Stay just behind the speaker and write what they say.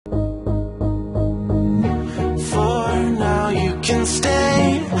can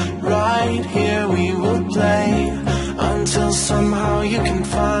stay. Right here we will play until somehow you can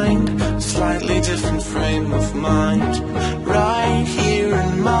find a slightly different frame of mind. Right here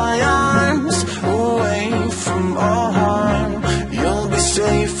in my arms, away from all harm. You'll be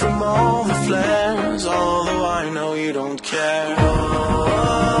safe from all the flares, although I know you don't care.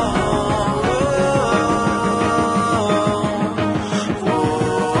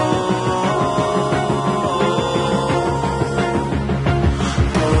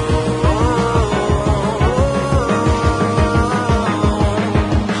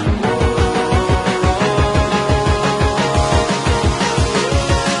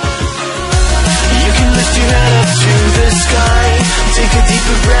 Take a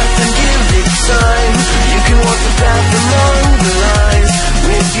deeper breath and give it time. You can walk the path along the lines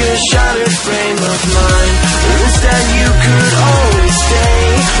with your shattered frame of mind. Or instead you could always stay.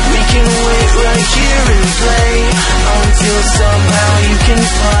 We can wait right here and play until somehow you can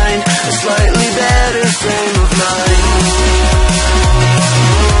find a slightly better frame of mind.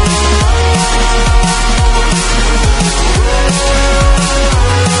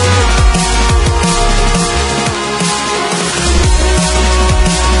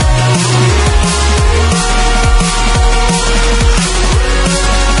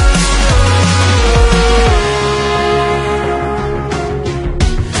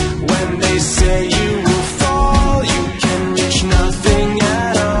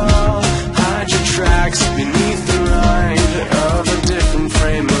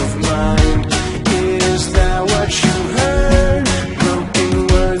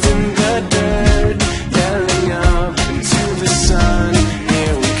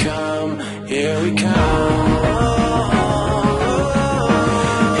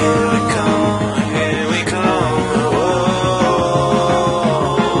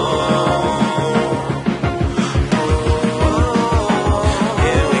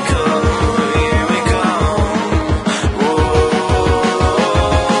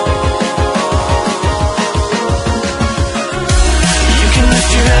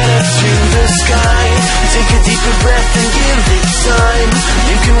 Take a deeper breath and give it time.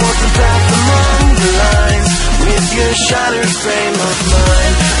 You can walk the path along the lines with your shattered frame of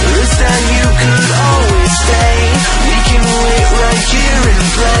mind. Or instead you could always stay. We can wait right here and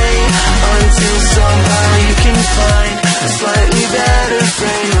play until somehow you can find a slightly better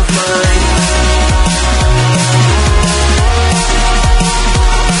frame of mind.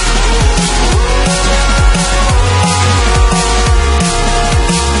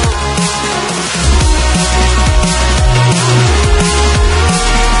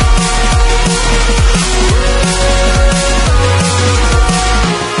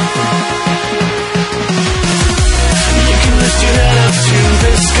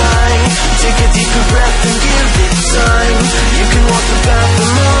 Take a deeper breath and give it time. You can walk the path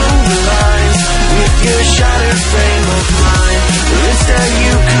along the lines with your shattered frame of mind. Or instead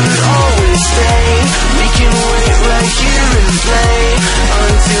you could always stay. We can wait right here and play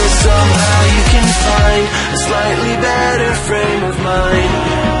until somehow you can find a slightly better frame of mind.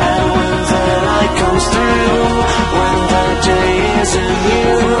 And when the light comes through, when the day isn't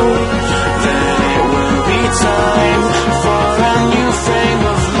new, then it will be time for a new frame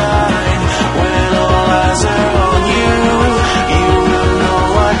of mind. When all eyes are on you, you will know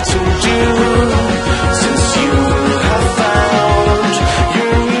what to do, since you have found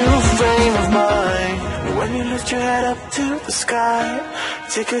your new frame of mind. When you lift your head up to the sky,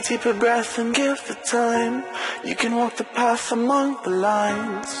 take a deeper breath and give it time. You can walk the path among the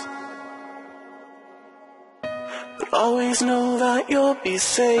lines, but always know that you'll be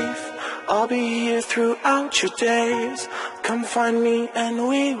safe. I'll be here throughout your days. Come find me and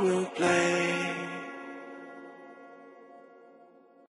we will play.